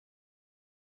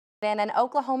And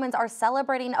Oklahomans are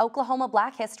celebrating Oklahoma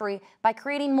Black History by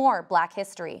creating more Black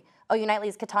history. OU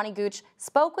Nightly's Gouch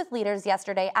spoke with leaders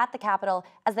yesterday at the Capitol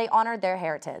as they honored their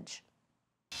heritage.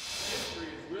 History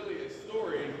is really a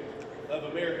story of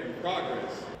American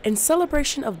progress. In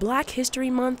celebration of Black History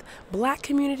Month, Black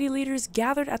community leaders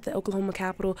gathered at the Oklahoma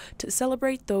Capitol to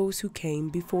celebrate those who came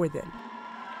before them.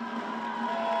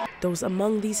 Those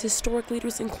among these historic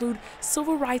leaders include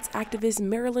civil rights activist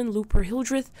Marilyn Looper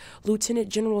Hildreth, Lieutenant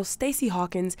General Stacey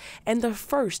Hawkins, and the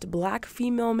first Black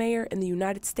female mayor in the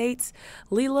United States,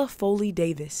 Leila Foley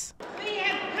Davis. We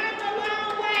have come a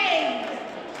long way,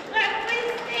 but we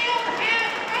still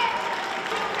have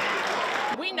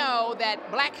hope. We know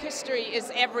that Black history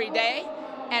is every day,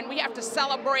 and we have to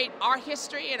celebrate our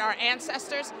history and our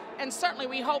ancestors, and certainly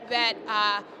we hope that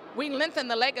we lengthen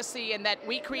the legacy and that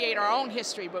we create our own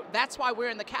history. But that's why we're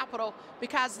in the Capitol,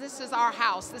 because this is our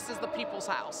house. This is the people's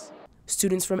house.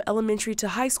 Students from elementary to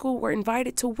high school were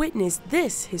invited to witness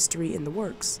this history in the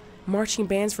works. Marching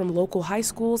bands from local high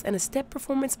schools and a step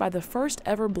performance by the first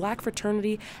ever Black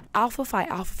fraternity, Alpha Phi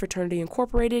Alpha Fraternity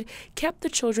Incorporated, kept the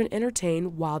children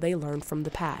entertained while they learned from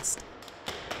the past.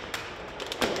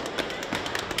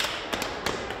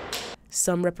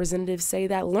 Some representatives say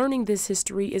that learning this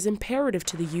history is imperative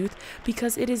to the youth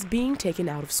because it is being taken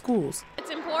out of schools. It's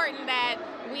important that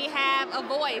we have a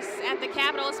voice at the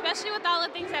Capitol, especially with all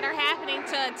the things that are happening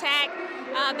to attack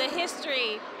the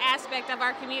history aspect of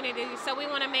our community. So we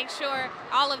want to make sure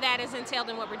all of that is entailed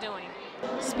in what we're doing.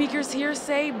 Speakers here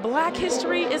say Black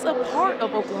history is a part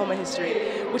of Oklahoma history,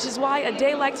 which is why a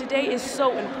day like today is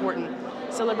so important.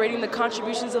 Celebrating the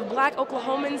contributions of Black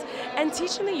Oklahomans and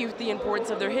teaching the youth the importance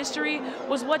of their history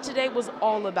was what today was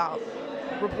all about.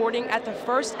 Reporting at the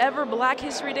first ever Black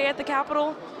History Day at the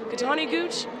Capitol,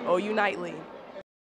 Gouch, OU Nightly.